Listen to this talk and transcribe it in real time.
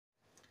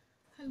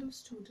Hello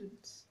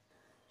students,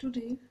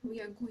 today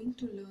we are going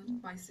to learn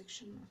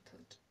bisection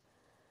method.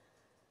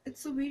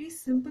 It's a very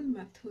simple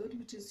method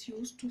which is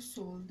used to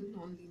solve the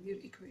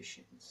nonlinear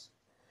equations.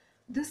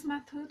 This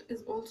method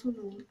is also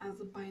known as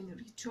a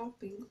binary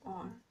chopping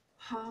or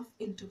half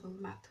interval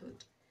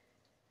method.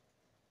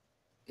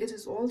 It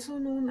is also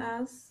known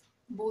as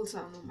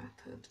Bolzano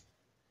method.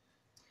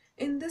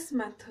 In this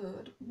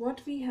method,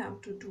 what we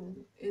have to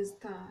do is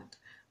that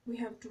we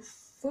have to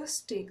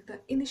first take the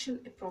initial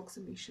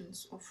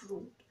approximations of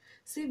root.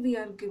 Say we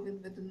are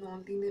given with the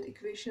nonlinear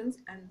equations,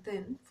 and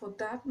then for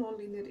that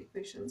nonlinear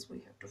equations we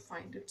have to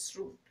find its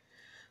root.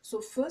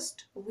 So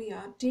first we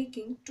are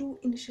taking two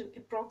initial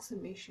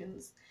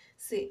approximations,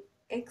 say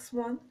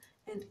x1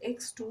 and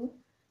x2,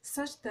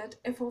 such that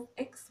f of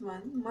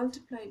x1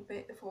 multiplied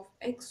by f of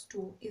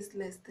x2 is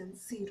less than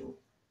 0.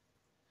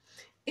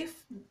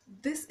 If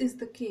this is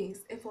the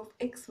case, f of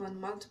x1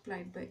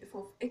 multiplied by f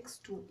of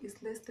x2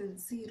 is less than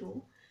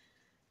 0,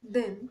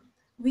 then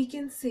we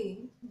can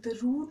say the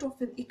root of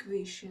an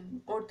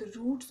equation or the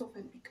roots of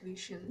an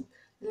equation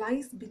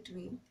lies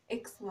between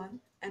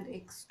x1 and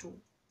x2.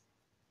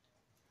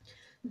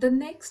 The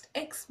next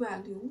x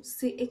value,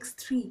 say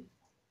x3,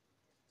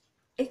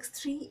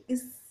 x3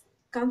 is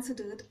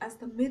considered as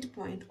the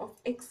midpoint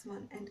of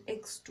x1 and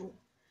x2.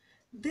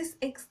 This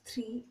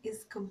x3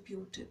 is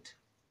computed.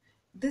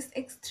 This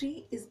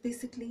x3 is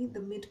basically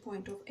the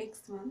midpoint of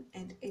x1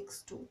 and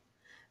x2.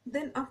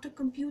 Then after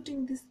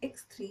computing this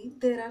x3,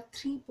 there are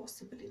three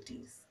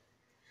possibilities.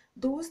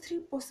 Those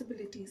three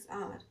possibilities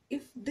are,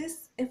 if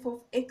this f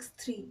of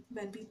x3,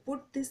 when we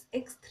put this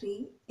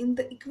x3 in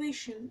the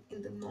equation,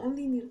 in the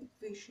nonlinear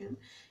equation,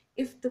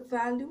 if the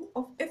value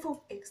of f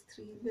of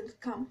x3 will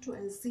come to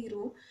as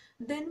 0,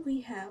 then we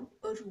have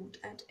a root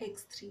at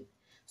x3.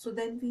 So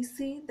then we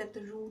say that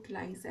the root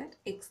lies at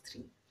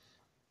x3.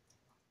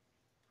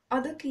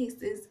 Other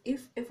cases,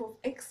 if f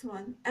of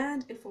x1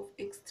 and f of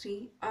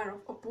x3 are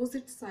of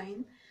opposite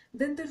sign,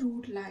 then the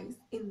root lies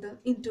in the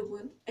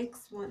interval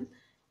x1,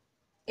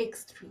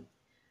 x3.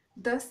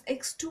 Thus,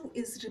 x2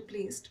 is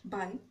replaced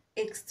by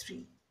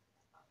x3.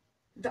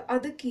 The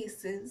other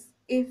cases,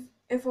 if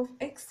f of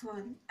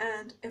x1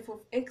 and f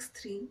of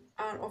x3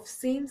 are of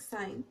same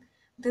sign,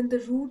 then the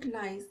root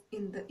lies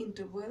in the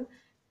interval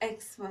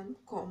x1,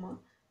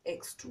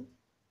 x2.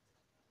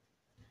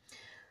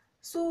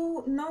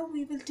 So now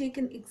we will take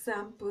an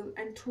example,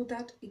 and through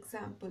that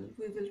example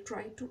we will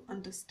try to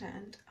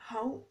understand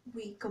how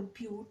we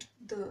compute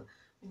the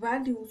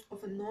values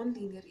of a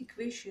nonlinear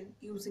equation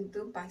using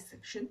the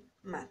bisection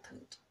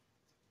method.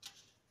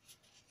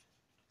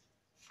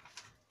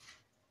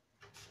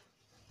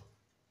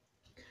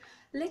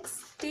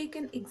 Let's take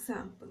an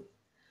example.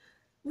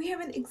 We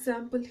have an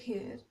example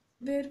here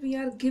where we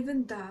are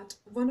given that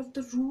one of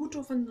the root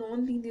of a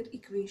nonlinear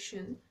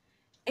equation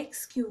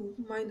x cubed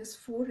minus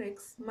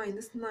 4x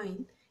minus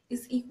 9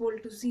 is equal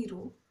to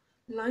 0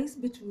 lies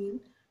between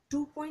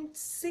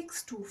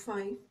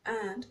 2.625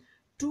 and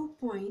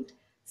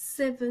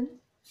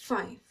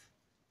 2.75.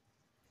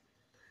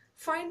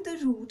 Find the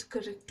root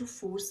correct to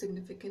 4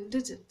 significant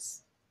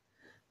digits.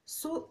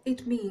 So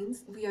it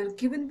means we are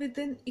given with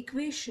an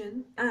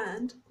equation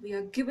and we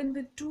are given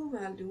with two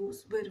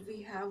values where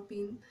we have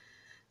been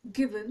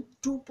given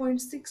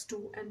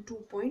 2.62 and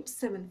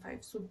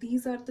 2.75. So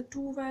these are the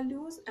two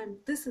values and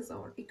this is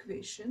our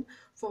equation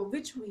for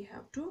which we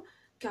have to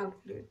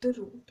calculate the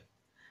root.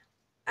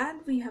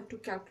 And we have to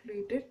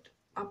calculate it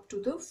up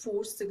to the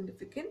 4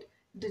 significant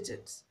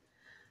digits.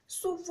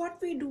 So what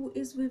we do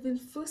is we will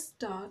first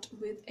start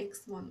with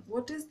x1.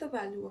 What is the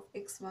value of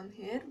x1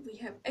 here? We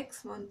have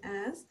x1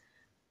 as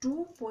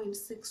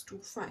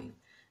 2.625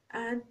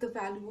 and the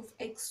value of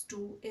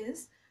x2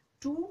 is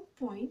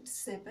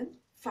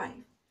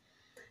 2.75.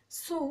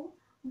 So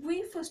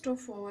we first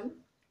of all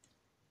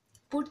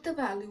put the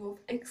value of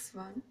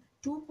x1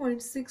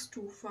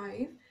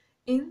 2.625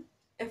 in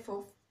f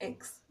of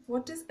x.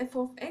 What is f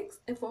of x?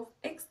 F of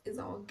x is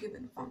our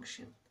given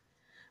function.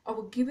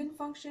 Our given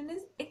function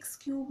is x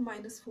cubed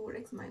minus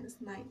 4x minus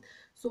 9.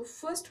 So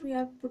first we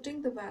are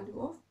putting the value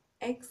of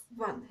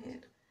x1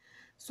 here.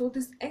 So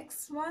this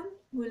x1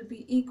 will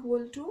be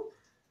equal to,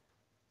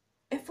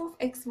 f of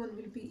x1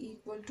 will be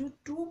equal to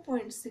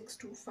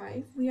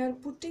 2.625. We are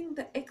putting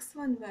the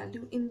x1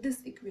 value in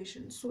this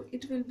equation. So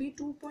it will be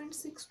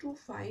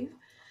 2.625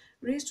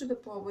 raised to the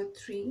power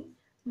 3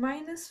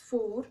 minus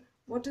 4.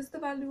 What is the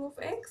value of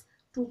x?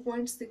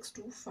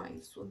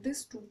 2.625. So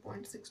this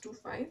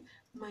 2.625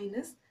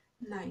 minus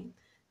 9.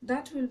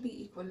 That will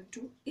be equal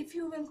to, if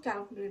you will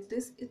calculate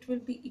this, it will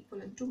be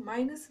equivalent to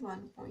minus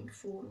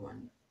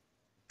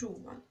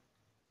 1.4121.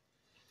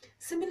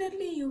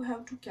 Similarly, you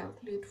have to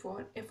calculate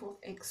for f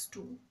of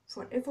x2.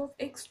 For f of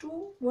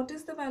x2, what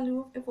is the value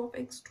of f of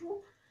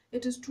x2?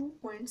 It is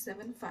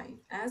 2.75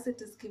 as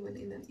it is given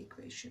in an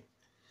equation.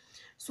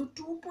 So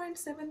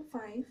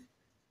 2.75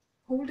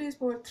 whole raised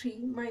power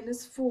 3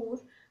 minus 4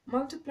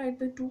 multiplied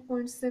by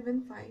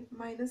 2.75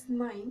 minus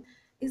 9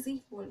 is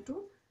equal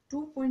to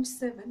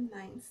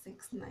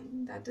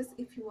 2.7969. That is,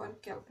 if you are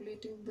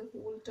calculating the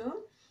whole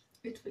term,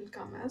 it will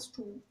come as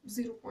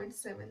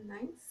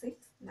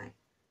 0.7969.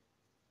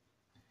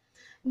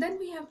 Then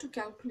we have to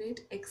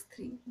calculate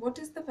x3. What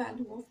is the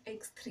value of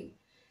x3?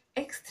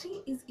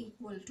 x3 is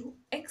equal to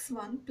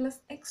x1 plus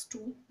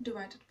x2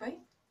 divided by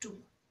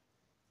 2.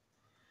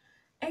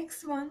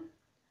 x1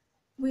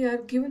 we are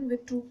given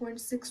with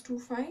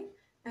 2.625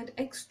 and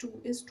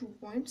x2 is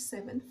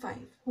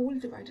 2.75 whole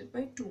divided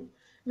by 2.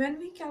 When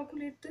we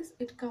calculate this,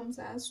 it comes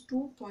as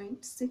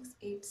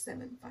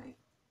 2.6875.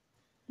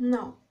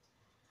 Now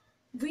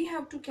we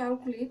have to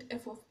calculate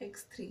f of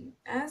x3.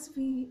 As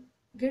we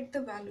get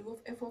the value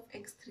of f of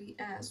x3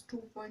 as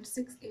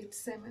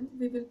 2.687,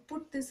 we will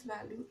put this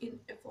value in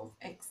f of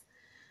x.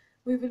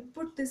 We will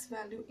put this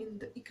value in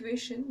the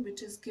equation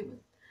which is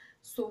given.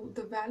 So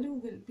the value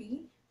will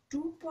be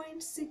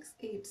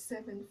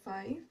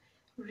 2.6875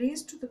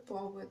 raised to the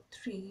power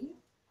 3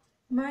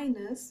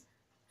 minus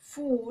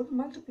 4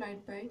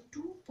 multiplied by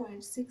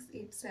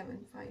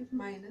 2.6875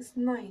 minus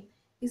 9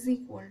 is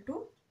equal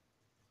to,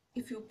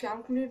 if you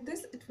calculate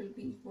this, it will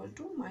be equal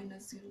to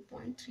minus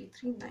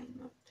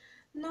 0.3391.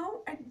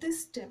 Now at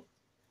this step,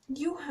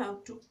 you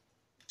have to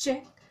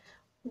check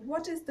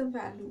what is the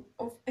value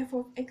of f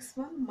of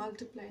x1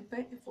 multiplied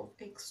by f of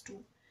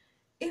x2.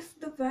 If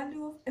the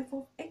value of f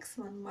of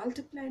x1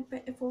 multiplied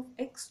by f of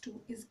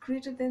x2 is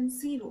greater than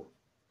 0,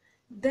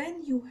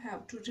 then you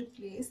have to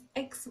replace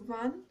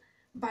x1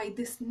 by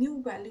this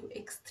new value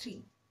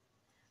x3.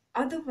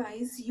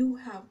 Otherwise, you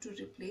have to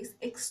replace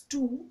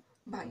x2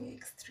 by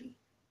x3.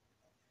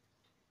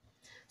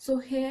 So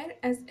here,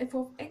 as f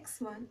of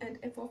x1 and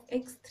f of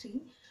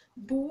x3,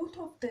 both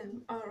of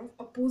them are of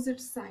opposite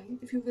sign.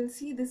 If you will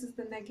see, this is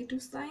the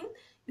negative sign.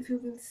 If you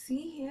will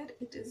see here,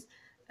 it is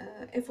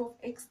f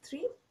of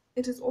x3.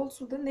 It is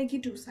also the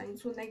negative sign.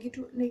 So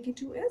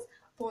negative is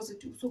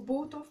positive. So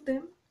both of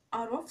them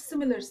are of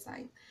similar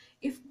sign.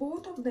 If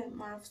both of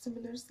them are of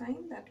similar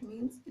sign, that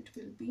means it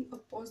will be a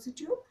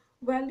positive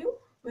value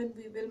when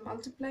we will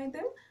multiply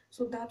them.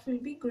 So that will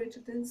be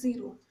greater than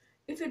 0.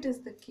 If it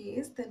is the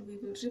case, then we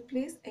will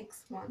replace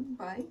x1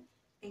 by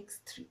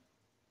x3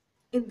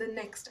 in the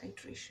next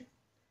iteration.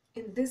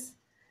 In this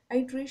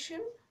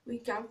iteration, we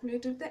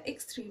calculated the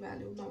x3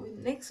 value. Now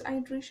in next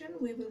iteration,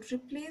 we will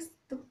replace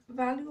the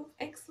value of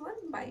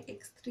x1 by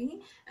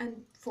x3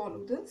 and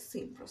follow the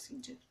same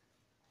procedure.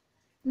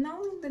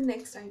 Now in the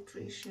next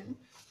iteration,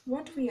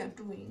 what we are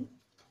doing,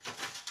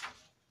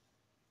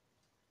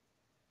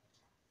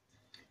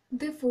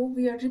 therefore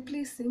we are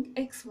replacing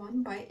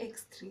x1 by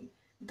x3.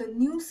 The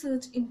new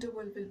search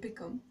interval will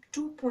become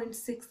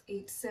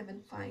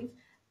 2.6875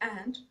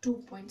 and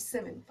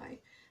 2.75.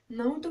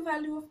 Now the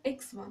value of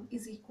x1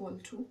 is equal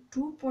to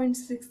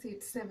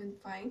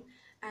 2.6875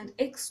 and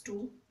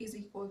x2 is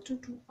equal to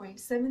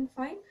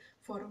 2.75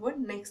 for our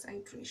next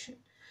iteration.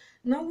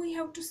 Now we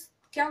have to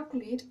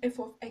calculate f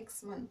of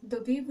x1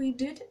 the way we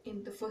did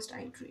in the first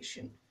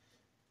iteration.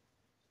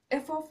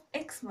 F of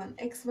x1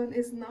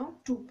 is now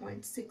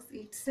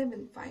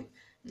 2.6875.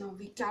 Now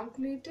we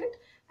calculate it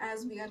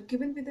as we are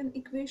given with an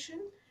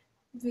equation.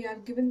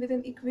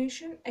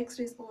 X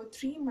raised power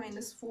 3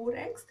 minus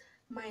 4x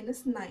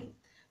minus 9.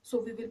 So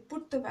we will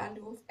put the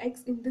value of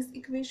x in this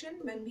equation.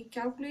 When we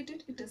calculate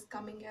it, it is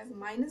coming as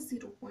minus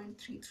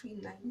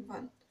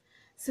 0.3391.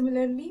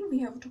 Similarly, we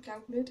have to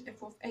calculate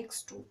f of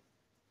x2.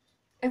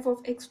 F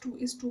of x2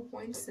 is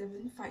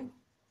 2.75.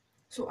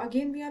 So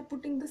again we are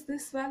putting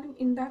this value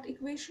in that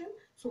equation.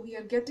 So we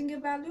are getting a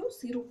value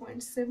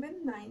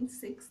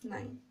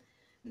 0.7969.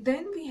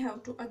 Then we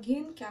have to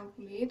again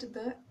calculate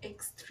the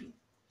x3.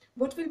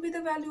 What will be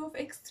the value of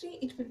x3?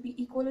 It will be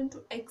equivalent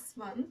to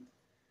x1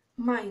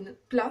 minus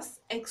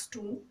plus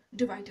x2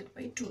 divided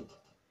by 2.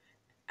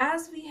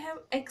 As we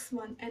have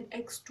x1 and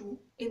x2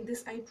 in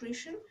this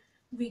iteration,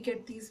 we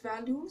get these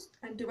values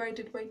and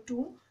divided by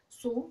 2.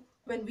 So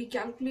when we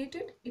calculate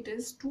it, it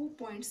is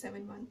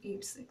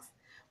 2.7186.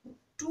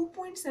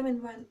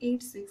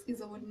 2.7186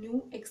 is our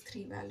new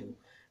x3 value.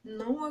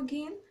 Now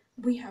again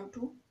we have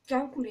to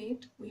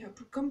calculate, we have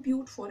to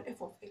compute for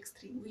f of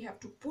x3. We have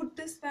to put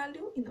this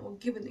value in our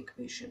given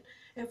equation.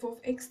 F of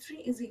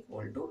x3 is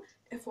equal to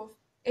f of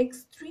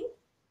x3.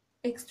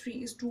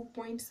 x3 is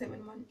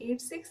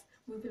 2.7186.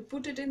 We will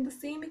put it in the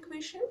same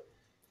equation.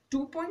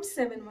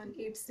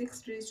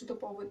 2.7186 raised to the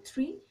power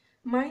 3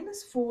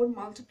 minus 4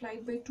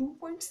 multiplied by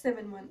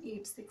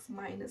 2.7186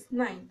 minus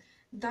 9.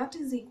 That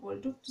is equal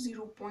to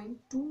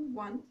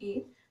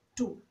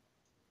 0.2182.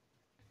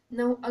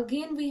 Now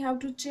again we have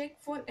to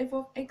check for f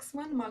of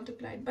x1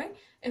 multiplied by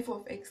f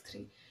of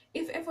x3.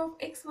 If f of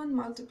x1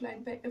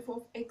 multiplied by f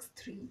of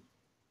x3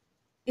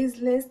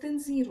 is less than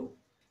 0,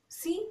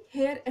 see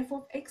here f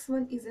of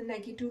x1 is a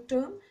negative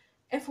term,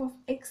 f of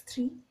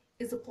x3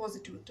 is a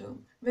positive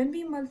term. When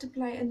we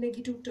multiply a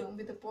negative term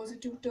with a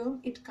positive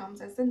term, it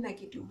comes as a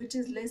negative, which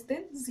is less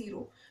than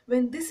 0.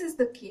 When this is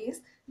the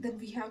case, then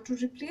we have to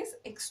replace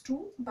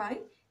x2 by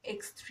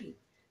x3.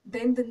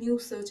 Then the new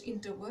search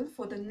interval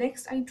for the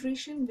next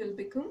iteration will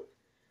become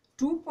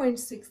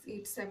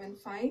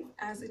 2.6875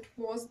 as it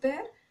was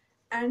there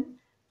and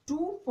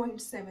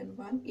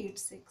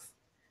 2.7186.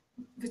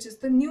 which is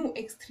the new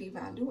x3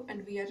 value,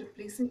 and we are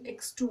replacing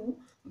x2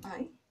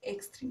 by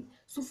x3.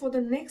 So for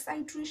the next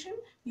iteration,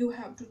 you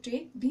have to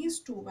take these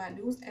two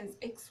values as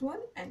x1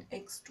 and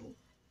x2.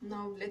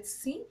 Now let's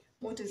see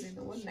what is in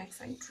our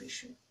next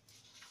iteration.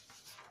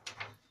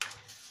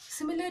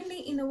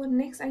 Similarly, in our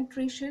next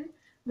iteration,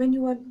 when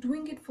you are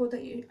doing it for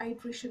the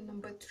iteration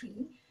number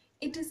 3,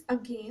 it is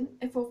again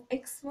f of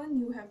x1,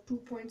 you have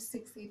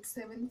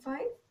 2.6875.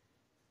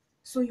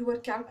 So you are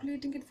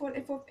calculating it for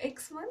f of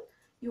x1.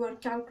 You are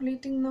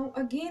calculating now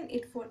again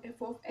it for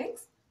f of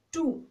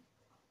x2.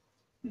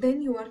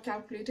 Then you are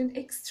calculating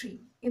x3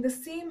 in the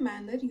same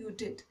manner you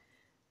did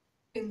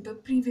in the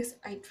previous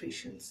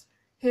iterations.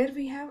 Here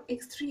we have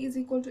x3 is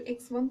equal to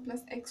x1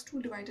 plus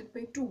x2 divided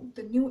by 2.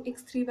 The new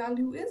x3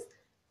 value is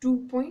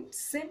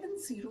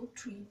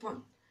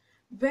 2.7031.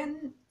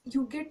 When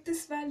you get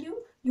this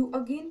value, you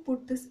again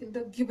put this in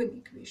the given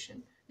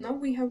equation. Now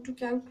we have to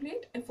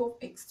calculate f of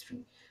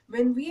x3.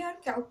 When we are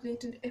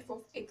calculating f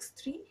of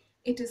x3,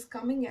 it is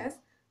coming as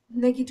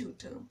negative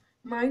term,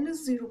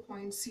 minus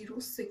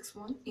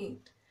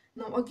 0.0618.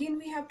 Now again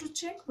we have to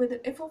check whether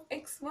f of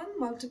x1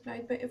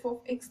 multiplied by f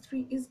of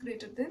x3 is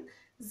greater than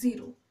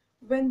 0.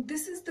 When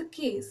this is the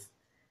case,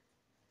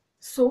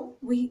 so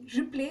we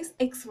replace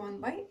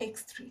x1 by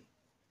x3.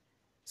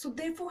 So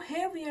therefore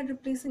here we are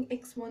replacing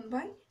x1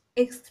 by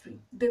x3.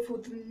 Therefore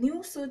the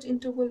new search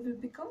interval will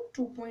become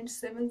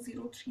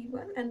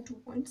 2.7031 and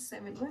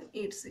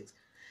 2.7186.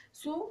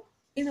 So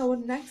in our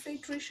next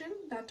iteration,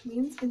 that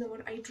means in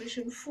our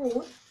iteration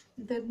 4,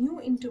 the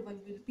new interval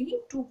will be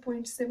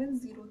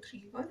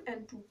 2.7031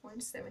 and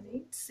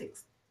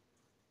 2.786.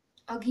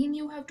 Again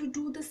you have to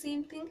do the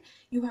same thing.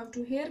 You have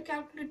to here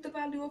calculate the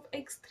value of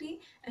x3,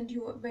 and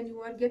when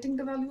you are getting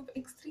the value of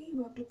x3,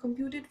 you have to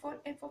compute it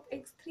for f of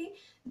x3.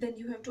 Then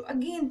you have to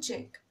again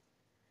check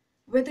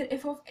whether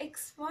f of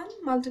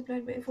x1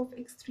 multiplied by f of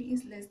x3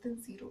 is less than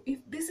 0.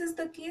 If this is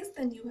the case,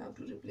 then you have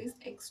to replace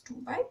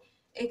x2 by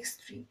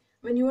x3.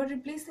 When you are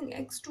replacing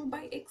x2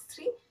 by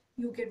x3,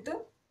 you get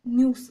the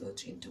new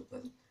search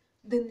interval.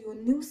 Then your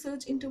new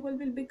search interval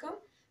will become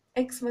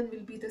x1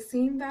 will be the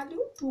same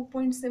value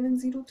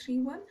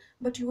 2.7031,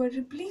 but you are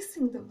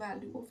replacing the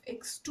value of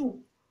x2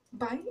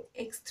 by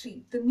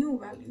x3, the new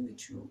value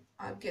which you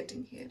are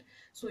getting here.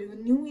 So your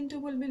new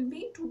interval will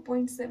be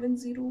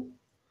 2.7031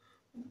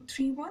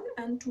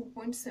 and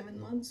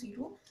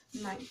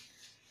 2.7109.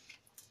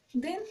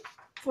 Then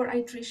for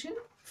iteration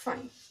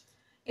 5.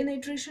 In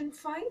iteration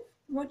 5,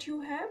 what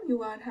you have?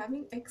 You are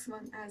having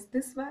x1 as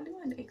this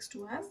value and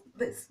x2 as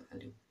this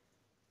value.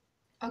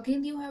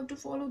 Again you have to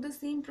follow the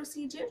same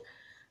procedure.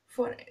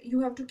 For you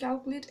have to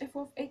calculate f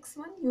of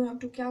x1, you have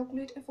to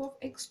calculate f of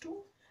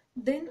x2.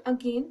 Then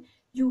again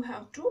you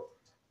have to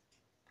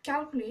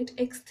calculate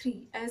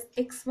x3 as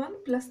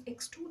x1 plus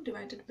x2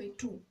 divided by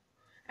 2.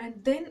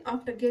 And then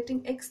after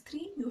getting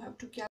x3, you have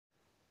to calculate.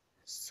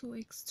 So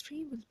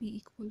x3 will be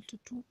equal to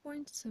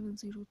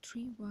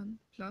 2.7031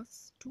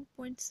 plus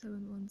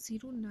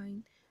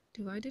 2.7109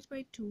 divided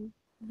by 2,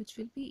 which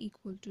will be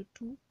equal to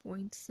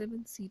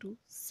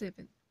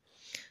 2.707.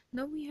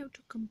 Now we have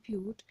to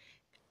compute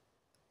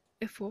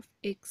f of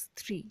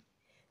x3.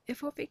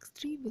 F of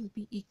x3 will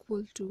be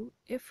equal to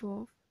f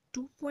of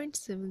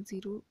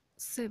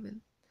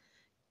 2.707.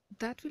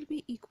 That will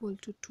be equal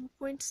to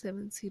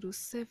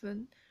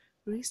 2.707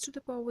 raised to the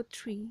power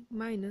 3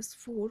 minus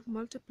 4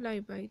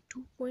 multiplied by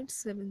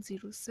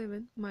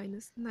 2.707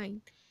 minus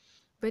 9.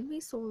 When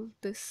we solve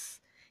this,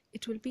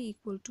 it will be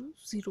equal to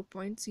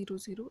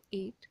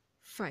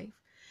 0.0085.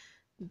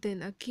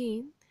 Then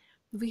again,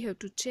 we have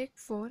to check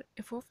for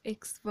f of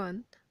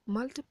x1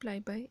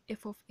 multiplied by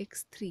f of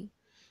x3.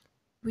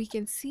 We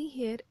can see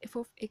here f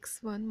of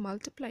x1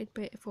 multiplied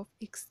by f of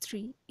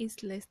x3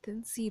 is less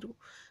than 0,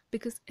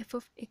 because f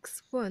of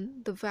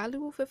x1, the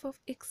value of f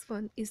of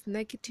x1 is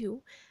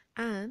negative,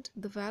 and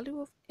the value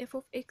of f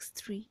of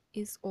x3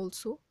 is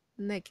also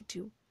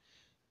negative.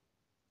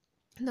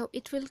 Now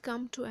it will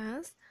come to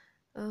as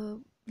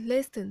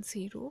less than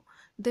 0.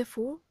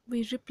 Therefore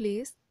we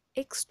replace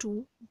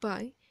x2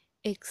 by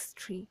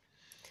x3.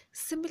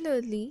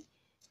 Similarly,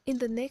 in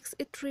the next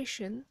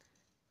iteration,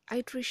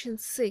 iteration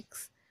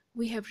 6,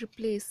 we have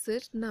replaced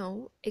it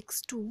now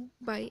x2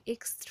 by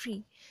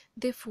x3.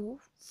 Therefore,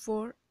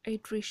 for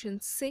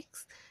iteration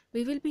 6,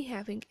 we will be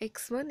having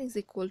x1 is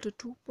equal to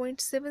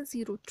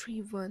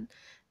 2.7031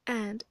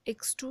 and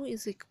x2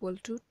 is equal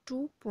to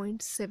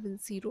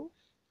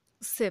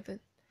 2.707.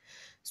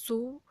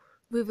 So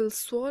we will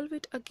solve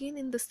it again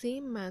in the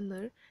same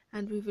manner,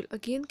 and we will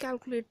again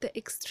calculate the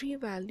x3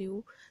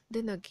 value.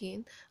 Then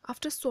again,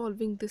 after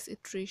solving this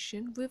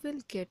iteration, we will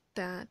get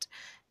that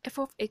f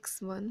of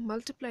x1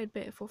 multiplied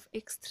by f of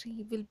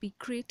x3 will be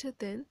greater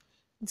than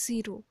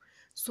 0.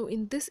 So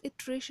in this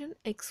iteration,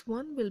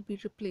 x1 will be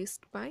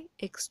replaced by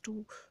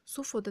x2.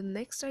 So for the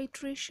next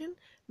iteration,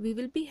 we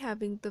will be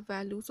having the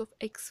values of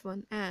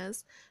x1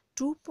 as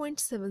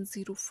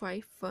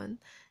 2.7051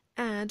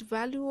 and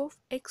value of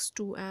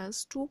x2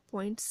 as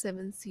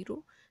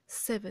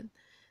 2.707.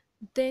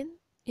 Then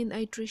in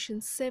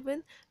iteration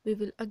 7, we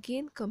will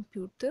again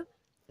compute the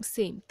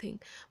same thing.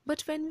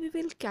 But when we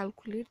will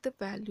calculate the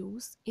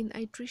values in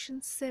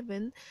iteration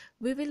 7,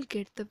 we will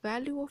get the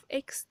value of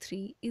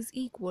x3 is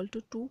equal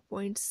to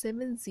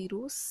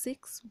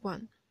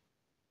 2.7061.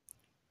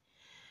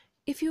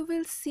 If you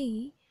will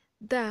see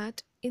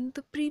that in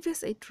the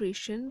previous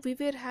iteration we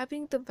were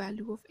having the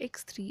value of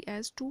x3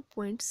 as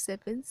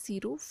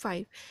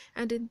 2.705,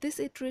 and in this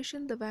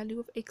iteration the value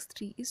of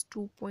x3 is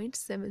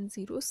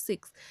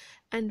 2.706,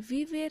 and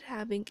we were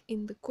having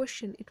in the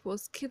question it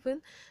was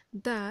given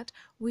that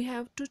we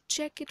have to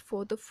check it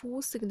for the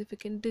four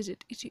significant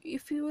digit.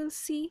 If you will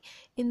see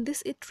in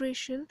this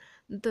iteration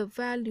the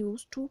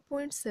values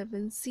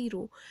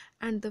 2.70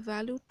 and the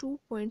value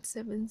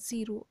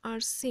 2.70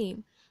 are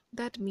same,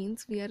 that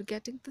means we are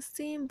getting the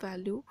same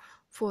value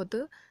for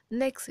the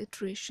next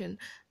iteration.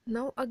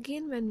 Now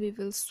again when we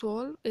will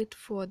solve it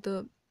for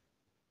the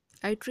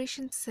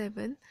iteration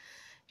 7,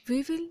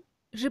 we will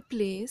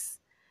replace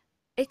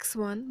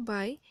x1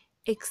 by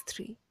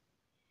x3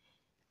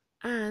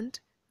 and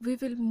we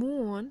will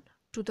move on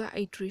to the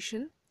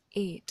iteration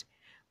 8.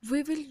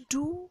 We will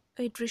do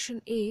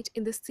iteration 8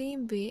 in the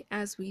same way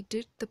as we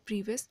did the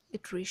previous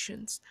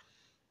iterations.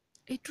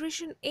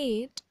 Iteration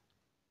 8,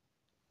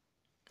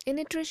 in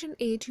iteration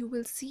 8 you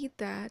will see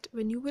that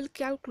when you will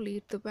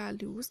calculate the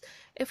values,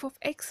 f of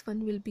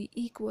x1 will be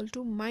equal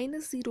to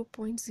minus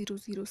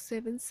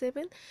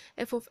 0.0077,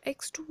 f of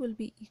x2 will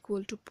be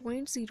equal to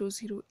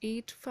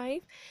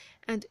 0.0085,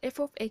 and f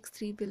of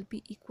x3 will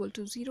be equal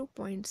to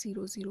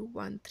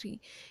 0.0013.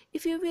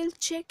 If you will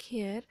check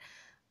here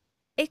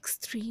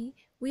x3,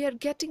 we are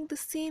getting the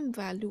same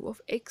value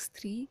of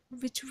x3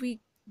 which we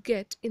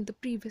get in the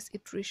previous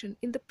iteration.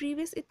 In the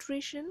previous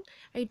iteration,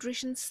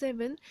 iteration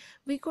 7,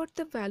 we got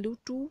the value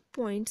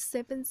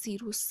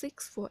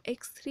 2.706 for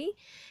x3.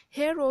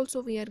 Here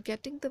also we are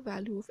getting the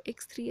value of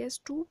x3 as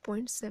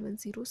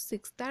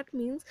 2.706. That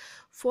means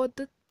for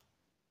the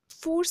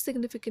four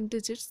significant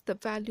digits the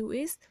value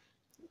is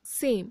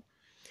same.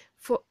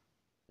 For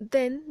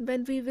then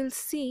when we will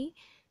see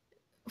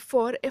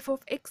for f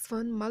of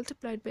x1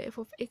 multiplied by f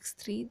of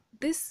x3,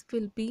 this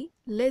will be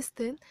less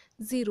than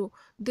 0.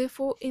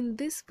 Therefore in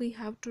this we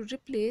have to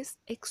replace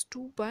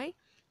x2 by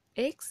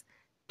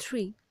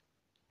x3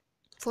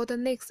 for the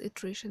next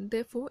iteration.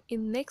 Therefore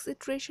in next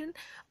iteration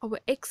our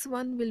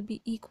x1 will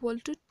be equal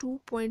to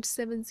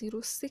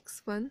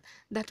 2.7061,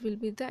 that will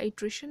be the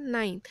iteration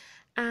 9,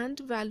 and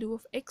value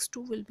of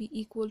x2 will be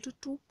equal to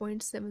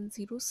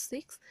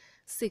 2.7066.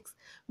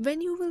 When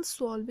you will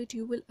solve it,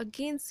 you will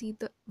again see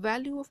the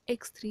value of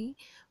x3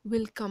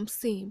 will come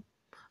same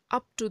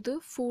up to the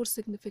four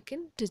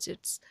significant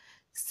digits.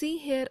 See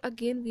here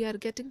again we are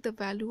getting the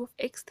value of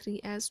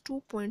x3 as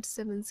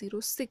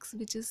 2.706,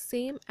 which is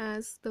same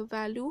as the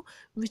value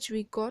which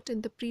we got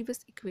in the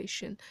previous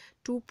equation,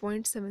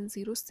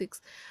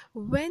 2.706.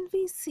 When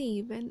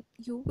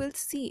you will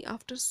see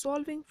after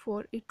solving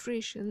for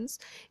iterations,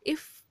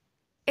 if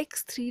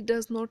x3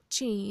 does not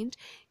change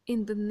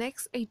in the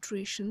next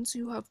iterations,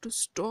 you have to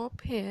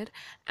stop here,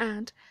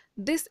 and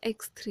this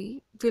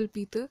x3 will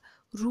be the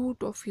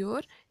root of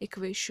your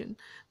equation.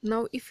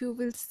 Now if you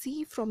will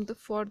see from the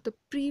for the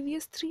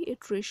previous three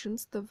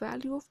iterations the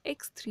value of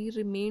x3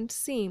 remained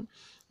same.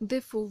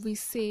 Therefore we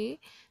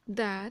say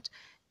that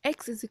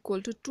x is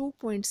equal to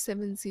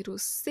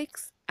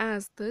 2.706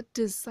 as the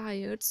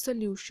desired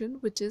solution,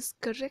 which is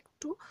correct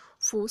to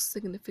four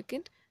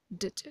significant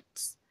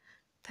digits.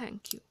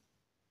 Thank you.